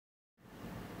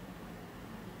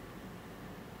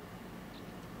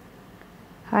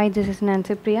Hi, this is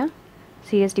Nancy Priya,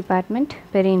 CS Department,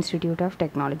 Perry Institute of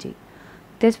Technology.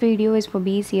 This video is for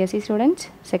BCSE students,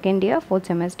 second year, 4th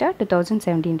semester,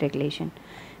 2017 regulation.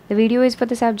 The video is for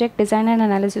the subject Design and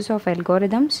Analysis of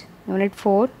Algorithms, Unit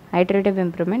 4, Iterative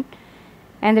Improvement,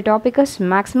 and the topic is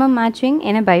Maximum Matching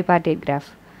in a Bipartite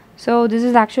Graph. So this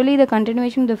is actually the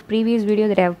continuation of the previous video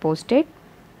that I have posted.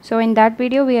 So in that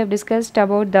video, we have discussed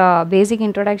about the basic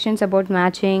introductions about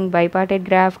matching, bipartite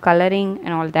graph, coloring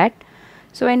and all that.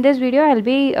 So in this video, I'll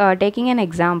be taking an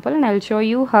example and I'll show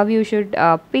you how you should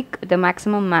pick the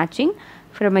maximum matching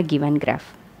from a given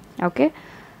graph. Okay.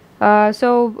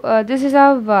 This is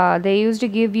how they used to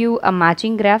give you a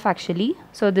matching graph actually.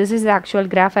 So this is the actual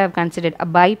graph I have considered. A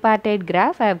bipartite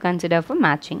graph I have considered for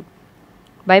matching.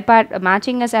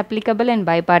 Matching is applicable in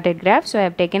bipartite graph. So I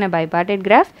have taken a bipartite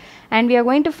graph and we are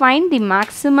going to find the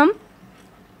maximum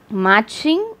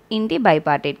matching in the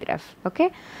bipartite graph.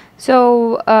 Okay.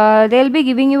 So they'll be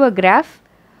giving you a graph.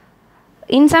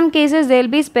 In some cases they'll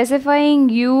be specifying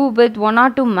you with one or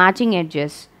two matching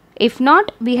edges. If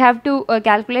not, we have to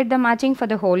calculate the matching for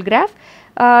the whole graph.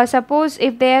 Suppose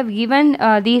if they have given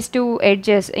these two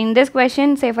edges in this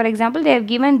question, say for example they have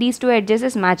given these two edges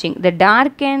as matching, the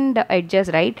darkened edges,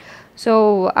 right?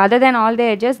 So other than all the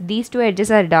edges, these two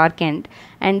edges are darkened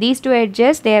and these two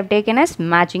edges they have taken as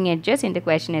matching edges in the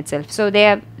question itself. So they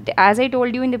have, as I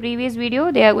told you in the previous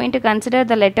video, they are going to consider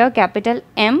the letter capital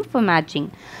M for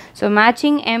matching. So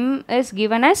matching M is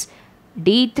given as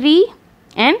D3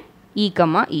 and E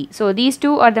comma E. So these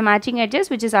two are the matching edges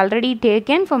which is already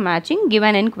taken for matching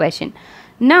given in question.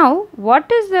 Now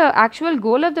what is the actual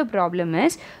goal of the problem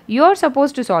is you are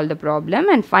supposed to solve the problem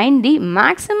and find the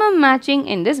maximum matching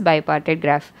in this bipartite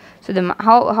graph. So the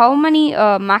how many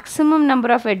maximum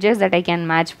number of edges that I can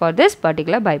match for this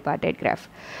particular bipartite graph.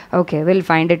 Okay, we'll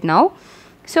find it now.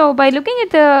 So by looking at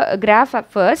the graph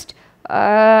at first,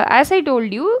 as I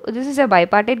told you, this is a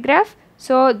bipartite graph.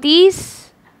 So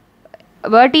these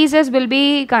vertices will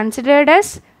be considered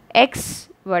as X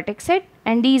vertex set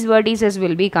and these vertices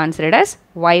will be considered as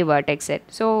Y vertex set.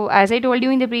 So as I told you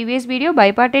in the previous video,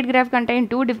 bipartite graph contain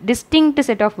two distinct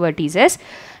set of vertices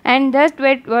and the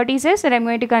vertices that I am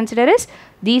going to consider is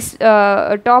these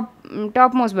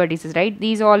topmost vertices, right?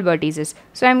 These all vertices.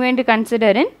 So I am going to consider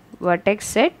in vertex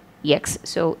set X.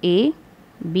 So A,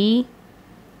 B,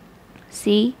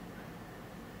 C,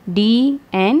 D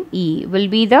and E will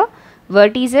be the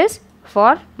vertices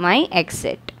for my X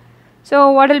set.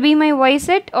 So what will be my Y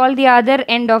set? All the other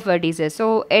end of vertices.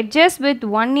 So edges with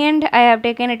one end I have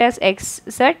taken it as X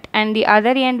set and the other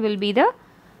end will be the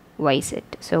Y set.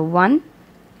 So 1,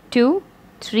 2,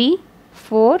 3,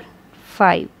 4,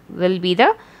 5 will be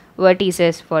the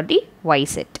vertices for the Y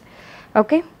set.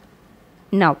 Okay.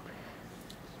 Now,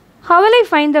 how will I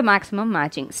find the maximum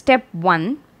matching? Step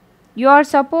 1. You are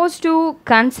supposed to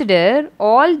consider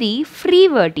all the free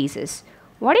vertices.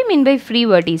 What do you mean by free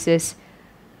vertices?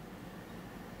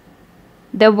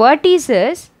 The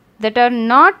vertices that are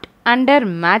not under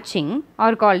matching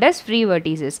are called as free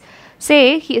vertices.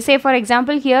 Say for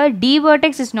example here D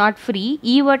vertex is not free,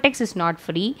 E vertex is not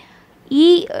free,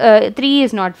 3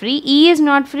 is not free, E is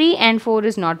not free and 4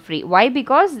 is not free. Why?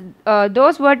 Because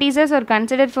those vertices are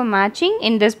considered for matching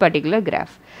in this particular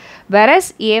graph.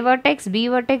 Whereas A vertex, B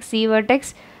vertex, C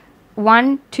vertex,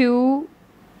 1, 2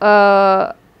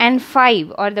 and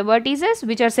 5 are the vertices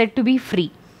which are said to be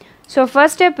free. So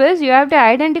first step is you have to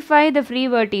identify the free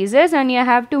vertices and you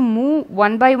have to move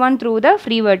one by one through the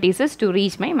free vertices to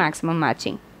reach my maximum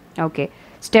matching. Okay.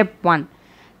 Step 1.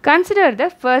 Consider the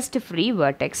first free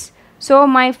vertex. So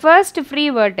my first free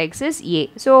vertex is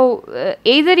A. So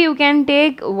either you can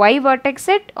take Y vertex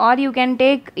set or you can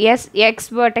take X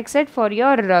vertex set for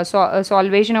your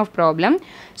solvation of problem.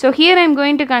 So here I am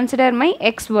going to consider my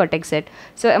X vertex set.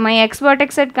 So my X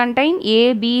vertex set contain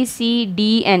A, B, C,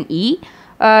 D and E.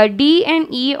 D and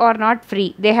E are not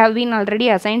free. They have been already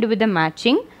assigned with the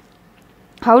matching.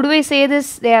 How do I say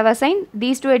this? They have assigned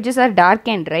these two edges are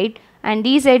darkened, right? And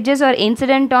these edges are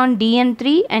incident on D and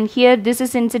 3 and here this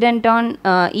is incident on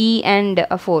E and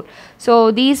 4. So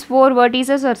these four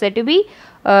vertices are said to be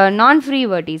non-free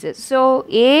vertices. So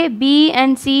A, B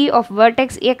and C of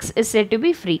vertex X is said to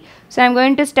be free. So I am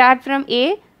going to start from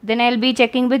A, then I will be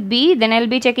checking with B, then I will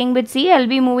be checking with C. I will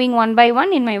be moving one by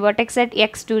one in my vertex set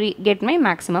X to get my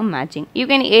maximum matching. You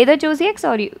can either choose X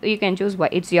or you can choose Y.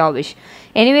 It's your wish.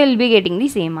 Anyway, I will be getting the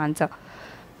same answer.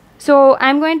 So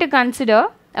I am going to consider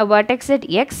a vertex set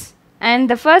X and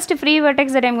the first free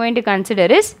vertex that I am going to consider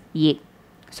is A.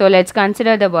 So let's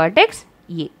consider the vertex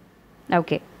A.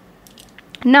 Okay.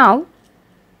 Now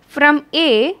from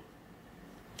A,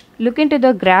 look into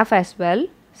the graph as well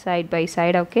side by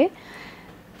side. Okay.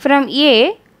 From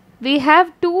A, we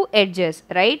have two edges,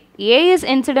 right? A is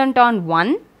incident on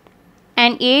 1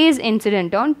 and A is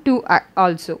incident on 2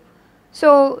 also.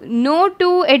 So, no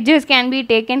two edges can be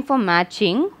taken for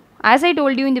matching. As I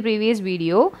told you in the previous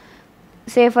video,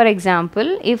 say for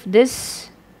example, if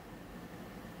this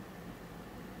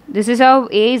is how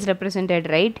A is represented,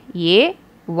 right? A,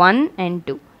 1 and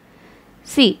 2.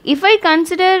 See, if I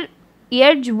consider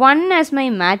edge 1 as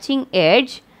my matching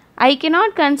edge, I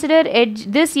cannot consider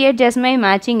this edge as my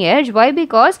matching edge. Why?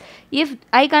 Because if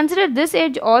I consider this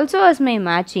edge also as my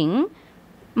matching,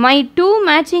 my two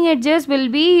matching edges will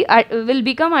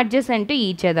become adjacent to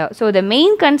each other. So the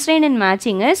main constraint in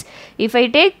matching is, if I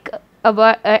take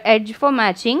a edge for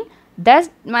matching, thus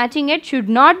matching edge should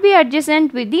not be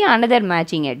adjacent with the another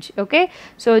matching edge. Okay,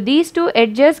 so these two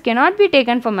edges cannot be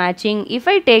taken for matching. If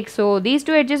I take, so these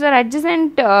two edges are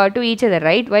adjacent to each other,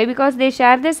 right? Why? Because they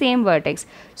share the same vertex.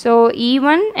 So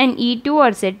E1 and E2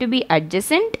 are said to be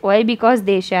adjacent. Why? Because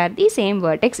they share the same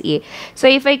vertex A. So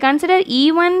if I consider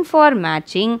E1 for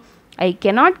matching, I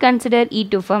cannot consider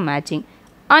E2 for matching.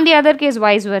 On the other case,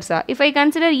 vice versa. If I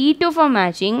consider E2 for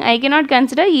matching, I cannot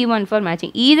consider E1 for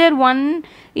matching. Either one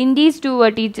in these two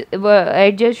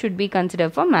edges should be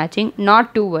considered for matching,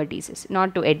 not two vertices,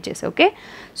 not two edges. Okay.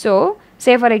 So,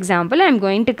 say for example, I am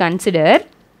going to consider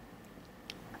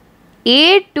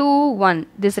A21.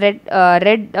 This red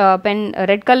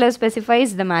color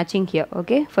specifies the matching here.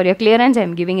 Okay. For your clearance, I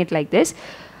am giving it like this.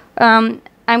 I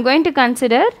am going to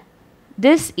consider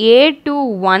this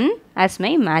A21 as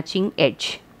my matching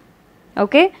edge.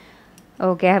 Okay,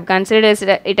 I have considered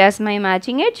it as my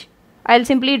matching edge. I will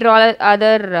simply draw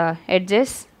other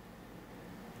edges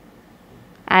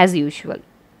as usual.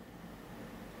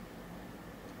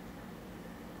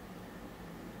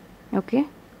 Okay,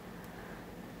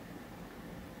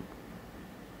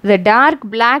 the dark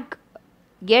black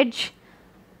edge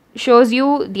shows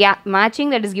you the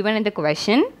matching that is given in the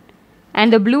question,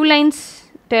 and the blue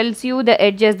lines tells you the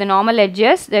edges, the normal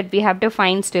edges that we have to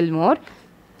find still more.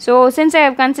 So since I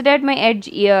have considered my edge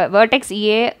vertex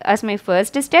EA as my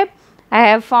first step, I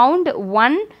have found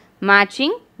one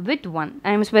matching with 1.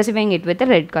 I am specifying it with the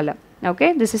red color.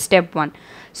 Okay, this is step 1.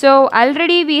 So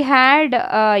already we had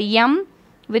M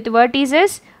with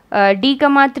vertices D,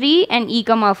 3 and E,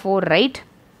 4, right?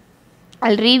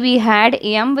 Already we had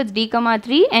M with D,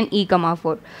 3 and E,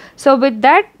 4. So with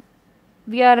that,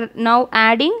 we are now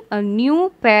adding a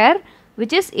new pair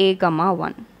which is A,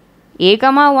 1. A,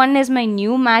 1 is my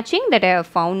new matching that I have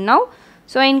found now.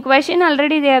 So in question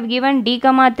already they have given D,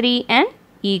 3 and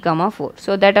E, 4.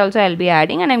 So that also I will be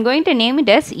adding, and I am going to name it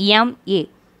as MA.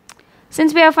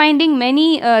 Since we are finding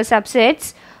many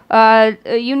subsets,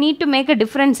 you need to make a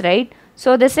difference, right?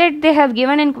 So the set they have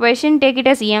given in question, take it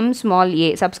as M small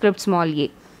a, subscript small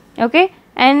a. Okay,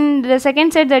 and the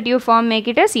second set that you form, make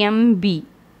it as MB.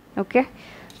 Okay,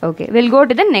 we'll go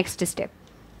to the next step.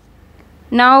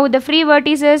 Now the free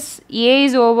vertices A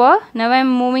is over. Now I am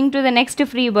moving to the next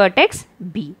free vertex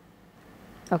B.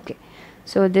 Okay,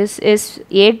 so this is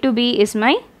A to B is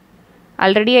my,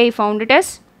 already I found it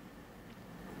as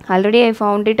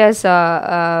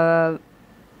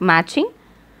matching.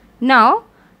 Now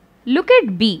look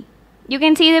at B. You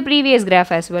can see the previous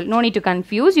graph as well. No need to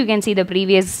confuse. You can see the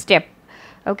previous step.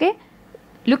 Okay,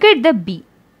 look at the B.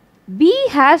 B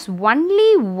has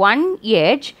only one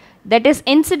edge that is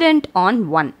incident on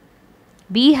 1.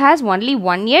 B has only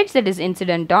one edge that is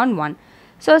incident on 1.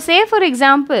 So say for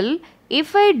example,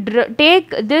 if I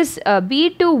take this B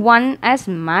to 1 as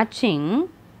matching,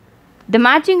 the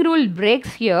matching rule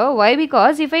breaks here. Why?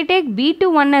 Because if I take B to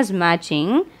 1 as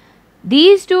matching,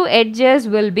 these two edges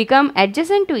will become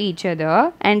adjacent to each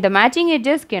other, and the matching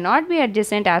edges cannot be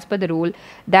adjacent as per the rule.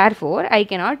 Therefore, I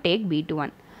cannot take B to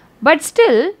 1. But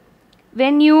still,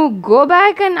 when you go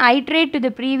back and iterate to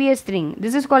the previous thing,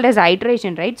 this is called as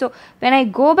iteration, right? So when I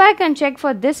go back and check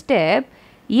for this step,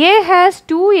 A has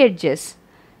two edges.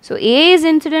 So A is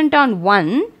incident on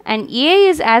 1 and A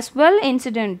is as well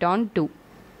incident on 2.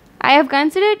 I have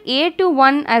considered A to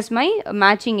 1 as my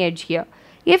matching edge here.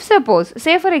 If suppose,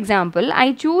 say for example,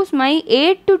 I choose my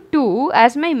A to 2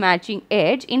 as my matching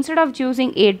edge instead of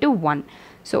choosing A to 1.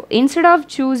 So instead of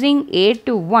choosing A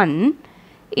to 1,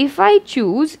 if I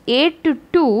choose A to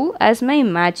 2 as my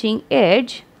matching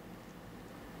edge,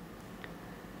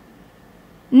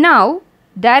 now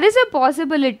there is a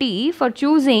possibility for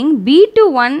choosing B to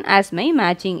 1 as my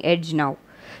matching edge now.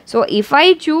 So if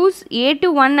I choose A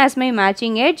to 1 as my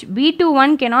matching edge, B to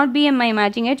 1 cannot be my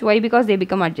matching edge. Why? Because they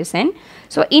become adjacent.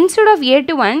 So instead of A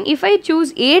to 1, if I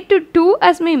choose A to 2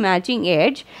 as my matching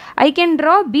edge, I can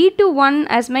draw B to 1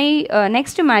 as my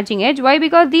next matching edge. Why?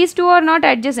 Because these two are not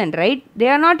adjacent, right? They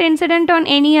are not incident on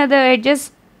any other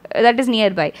edges that is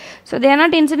nearby. So they are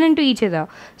not incident to each other.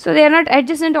 So they are not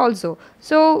adjacent also.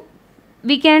 So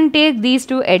we can take these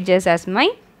two edges as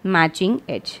my matching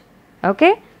edge.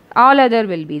 Okay. All other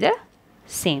will be the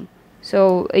same.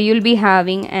 So you'll be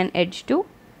having an edge to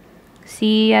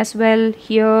C as well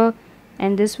here,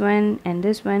 and this one and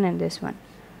this one and this one.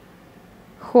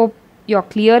 Hope you're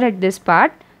clear at this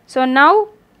part. So now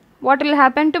what will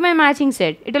happen to my matching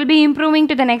set? It will be improving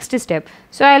to the next step.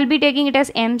 So I'll be taking it as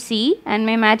MC, and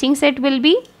my matching set will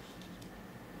be,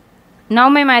 now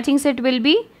my matching set will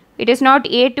be, it is not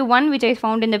A to 1 which I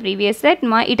found in the previous set.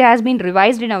 It has been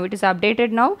revised now, it is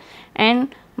updated now,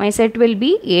 and my set will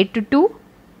be A to 2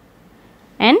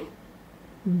 and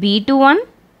B to 1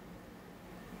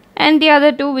 and the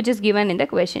other two which is given in the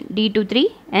question, D to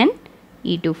 3 and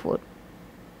E to 4.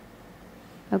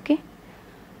 Okay.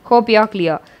 Hope you are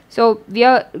clear. So we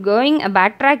are going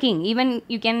backtracking. Even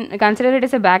you can consider it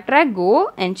as a backtrack.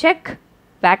 Go and check.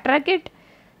 Backtrack it.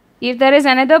 If there is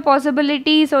another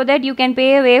possibility so that you can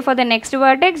pay a way for the next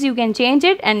vertex, you can change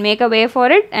it and make a way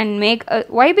for it and make a,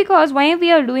 why? Because why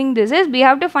we are doing this is we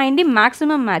have to find the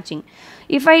maximum matching.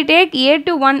 If I take A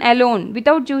to 1 alone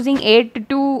without choosing A to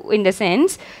 2 in the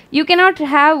sense, you cannot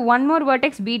have one more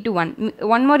vertex B to 1,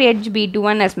 one more edge B to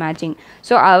 1 as matching.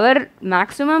 So our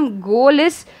maximum goal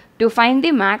is to find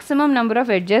the maximum number of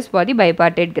edges for the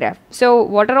bipartite graph. So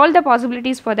what are all the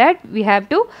possibilities for that? We have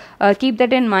to keep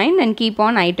that in mind and keep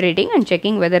on iterating and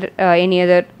checking whether any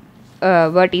other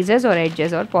vertices or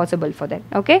edges are possible for that.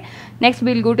 Okay. Next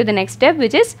we will go to the next step,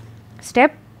 which is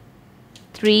step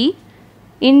 3.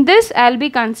 In this I will be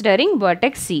considering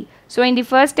vertex C. So in the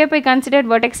first step I considered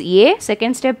vertex A,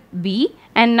 second step B,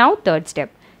 and now third step,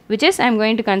 which is I am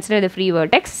going to consider the free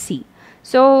vertex C.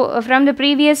 So from the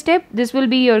previous step, this will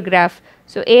be your graph.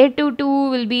 So A to 2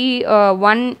 will be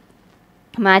one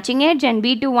matching edge and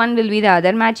B to 1 will be the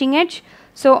other matching edge.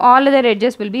 So all other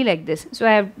edges will be like this. So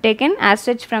I have taken as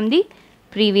such from the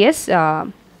previous,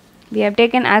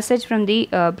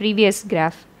 previous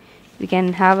graph. We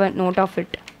can have a note of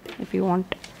it if you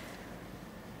want.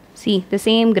 See the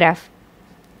same graph.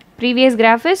 Previous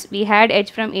graph is we had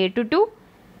edge from A to 2.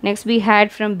 Next we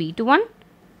had from B to 1.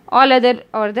 All other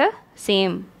are the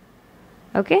same.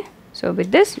 Okay. So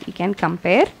with this we can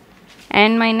compare.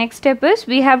 And my next step is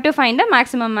we have to find the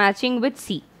maximum matching with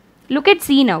C. Look at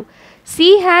C now.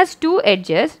 C has two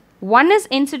edges. One is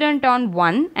incident on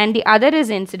 1 and the other is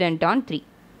incident on 3.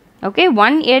 Okay.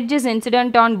 One edge is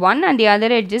incident on 1 and the other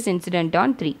edge is incident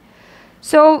on 3.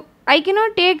 So I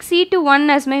cannot take C to 1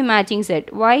 as my matching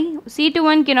set. Why? C to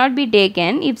 1 cannot be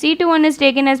taken. If C to 1 is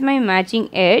taken as my matching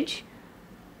edge,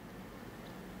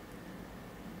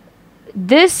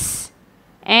 this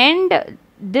and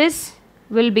this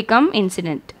will become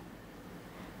incident.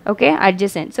 Okay,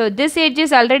 adjacent. So this edge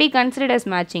is already considered as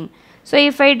matching. So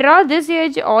if I draw this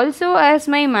edge also as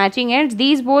my matching edge,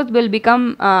 these both will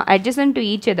become adjacent to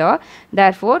each other.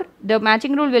 Therefore, the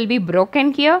matching rule will be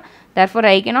broken here. Therefore,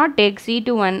 I cannot take C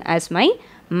to 1 as my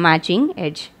matching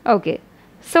edge. Okay.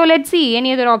 So let's see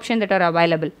any other option that are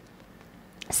available.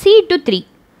 C to 3.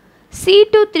 C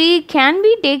to 3 can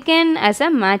be taken as a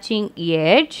matching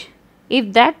edge.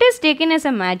 If that is taken as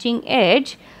a matching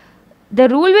edge, the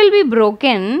rule will be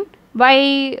broken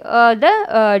by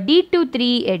the D to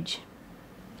 3 edge.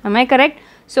 Am I correct?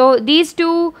 So these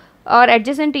two are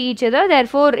adjacent to each other,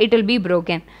 therefore it will be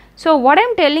broken. So what I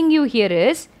am telling you here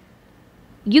is,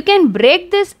 you can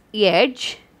break this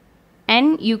edge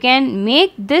and you can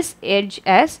make this edge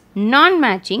as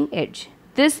non-matching edge.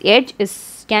 This edge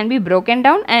can be broken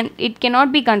down and it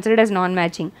cannot be considered as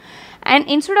non-matching. And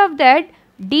instead of that,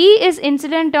 D is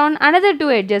incident on another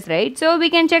two edges, right? So we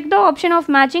can check the option of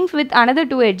matching with another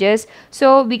two edges.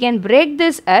 So we can break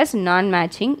this as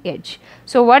non-matching edge.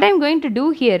 So what I am going to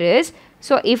do here is,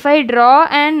 so if I draw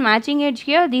an matching edge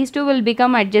here, these two will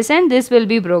become adjacent, this will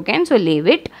be broken, so leave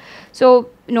it. So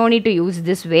no need to use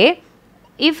this way.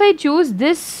 If I choose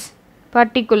this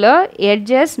particular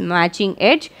edge as matching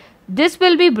edge, this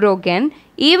will be broken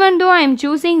even though I am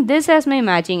choosing this as my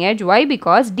matching edge. Why?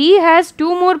 Because D has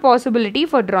two more possibility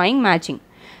for drawing matching.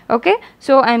 Okay.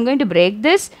 So I am going to break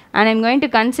this and I am going to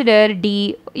consider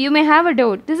D. You may have a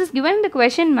doubt. This is given in the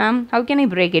question, ma'am. How can I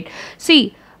break it?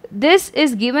 See, this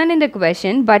is given in the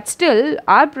question, but still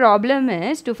our problem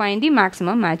is to find the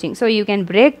maximum matching. So you can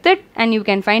break that and you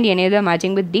can find any other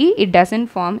matching with D. It doesn't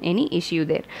form any issue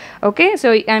there. Okay,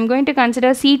 so I'm going to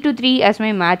consider C to 3 as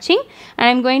my matching, and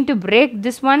I'm going to break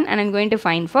this one and I'm going to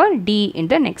find for D in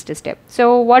the next step.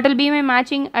 So what will be my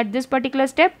matching at this particular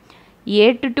step?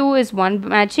 A to 2 is one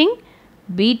matching,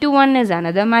 B to 1 is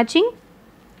another matching,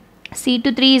 C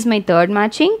to 3 is my third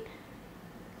matching,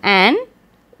 and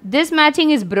this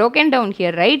matching is broken down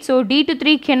here, right? So D to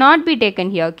 3 cannot be taken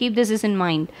here. Keep this in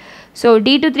mind. So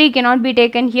D to 3 cannot be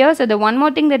taken here. So the one more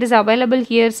thing that is available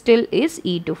here still is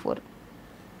E to 4.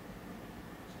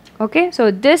 Okay,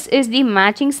 so this is the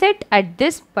matching set at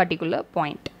this particular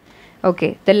point.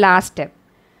 Okay, the last step.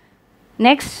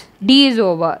 Next, D is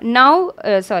over. Now,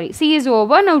 C is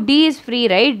over. Now D is free,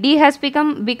 right? D has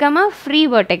become a free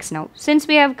vertex now. Since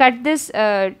we have cut this,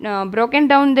 broken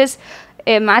down this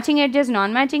matching edge as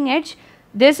non-matching edge,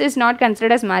 this is not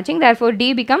considered as matching. Therefore,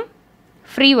 D become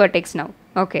free vertex now.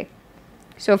 Okay.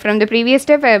 So from the previous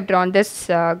step, I have drawn this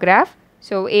graph.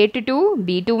 So A to 2,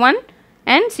 B to 1,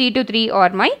 and C to 3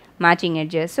 are my matching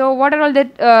edges. So what are all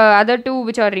the other two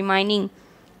which are remaining?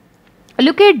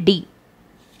 Look at D.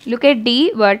 Look at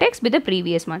D vertex with the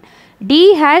previous one.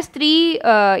 D has 3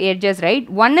 edges, right?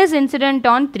 One is incident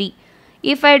on 3.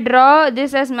 If I draw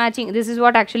this as matching, this is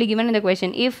what actually given in the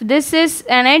question. If this is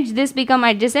an edge, this become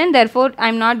adjacent. Therefore, I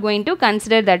am not going to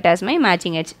consider that as my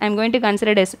matching edge. I am going to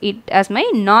consider it as my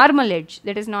normal edge.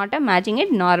 That is not a matching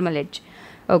edge, normal edge.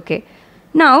 Okay.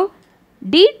 Now,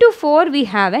 D to 4 we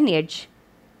have an edge.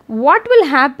 What will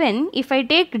happen if I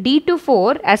take D to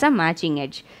 4 as a matching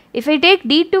edge? If I take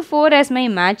D to 4 as my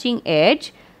matching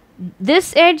edge,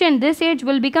 this edge and this edge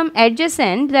will become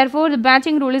adjacent. Therefore, the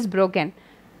matching rule is broken.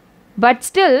 But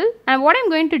still, what I'm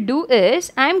going to do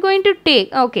is, I'm going to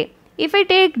take, okay, if I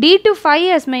take D to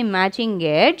 5 as my matching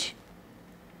edge,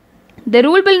 the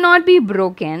rule will not be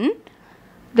broken.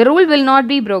 The rule will not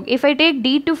be broke. If I take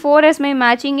D to 4 as my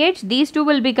matching edge, these two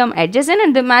will become adjacent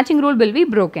and the matching rule will be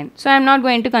broken. So, I am not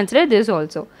going to consider this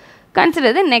also.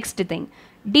 Consider the next thing,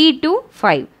 D to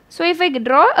 5. So, if I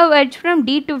draw a edge from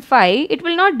D to 5, it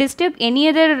will not disturb any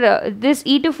other, this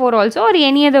E to 4 also or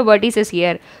any other vertices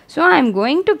here. So, I am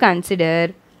going to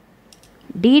consider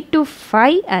D to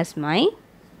 5 as my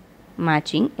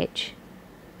matching edge.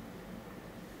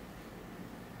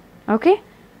 Okay.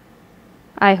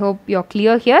 I hope you are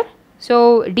clear here.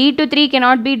 So, D to 3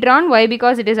 cannot be drawn. Why?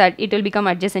 Because it will become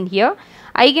adjacent here.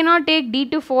 I cannot take D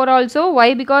to 4 also.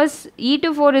 Why? Because E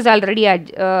to 4 is already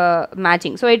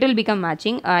matching. So, it will become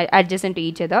matching adjacent to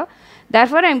each other.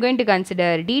 Therefore, I am going to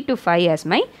consider D to 5 as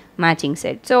my matching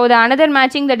set. So, the another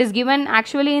matching that is given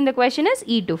actually in the question is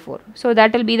E to 4. So,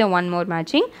 that will be the one more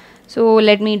matching. So,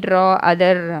 let me draw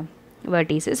other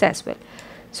vertices as well.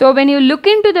 So, when you look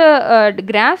into the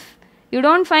graph, you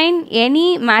don't find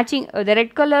any matching, the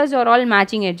red colors are all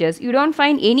matching edges. You don't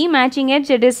find any matching edge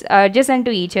that is adjacent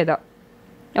to each other.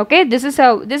 Okay, this is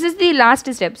the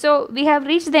last step. So, we have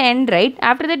reached the end, right?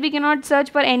 After that, we cannot search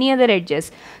for any other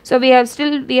edges. So, we have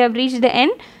reached the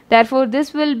end. Therefore,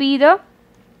 this will be the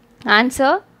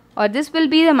answer, or this will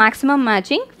be the maximum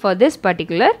matching for this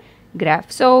particular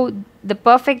graph. So, the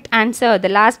perfect answer, the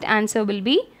last answer will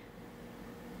be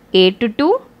A to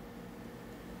 2,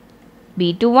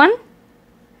 B to 1,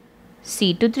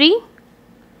 C to 3,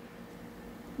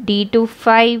 D to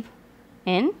 5,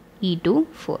 and E to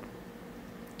 4.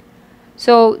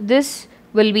 So, this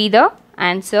will be the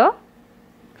answer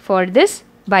for this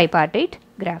bipartite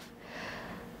graph.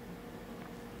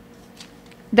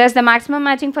 Thus, the maximum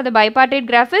matching for the bipartite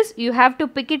graph is, you have to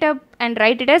pick it up and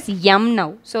write it as M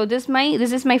now. So, this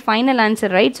is my final answer,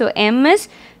 right? So, M is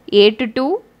A to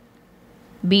 2,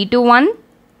 B to 1,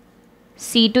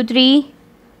 C to 3,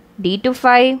 D to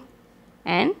 5,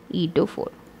 and E to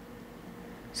 4.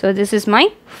 So, this is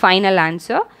my final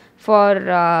answer for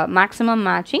maximum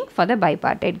matching for the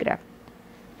bipartite graph.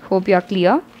 Hope you are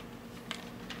clear.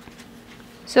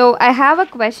 So, I have a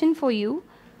question for you.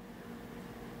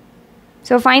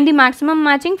 So, find the maximum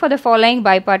matching for the following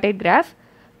bipartite graph.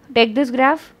 Take this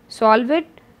graph, solve it.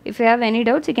 If you have any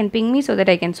doubts, you can ping me so that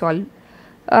I can solve.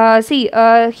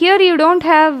 Here you don't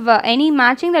have any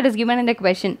matching that is given in the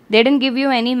question. They didn't give you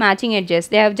any matching edges.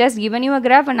 They have just given you a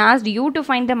graph and asked you to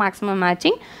find the maximum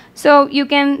matching. So, you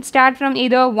can start from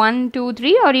either 1, 2,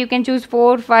 3, or you can choose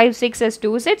 4, 5, 6 as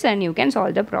 2 sets and you can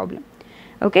solve the problem.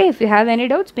 Okay, if you have any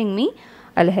doubts, ping me.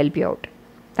 I'll help you out.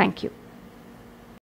 Thank you.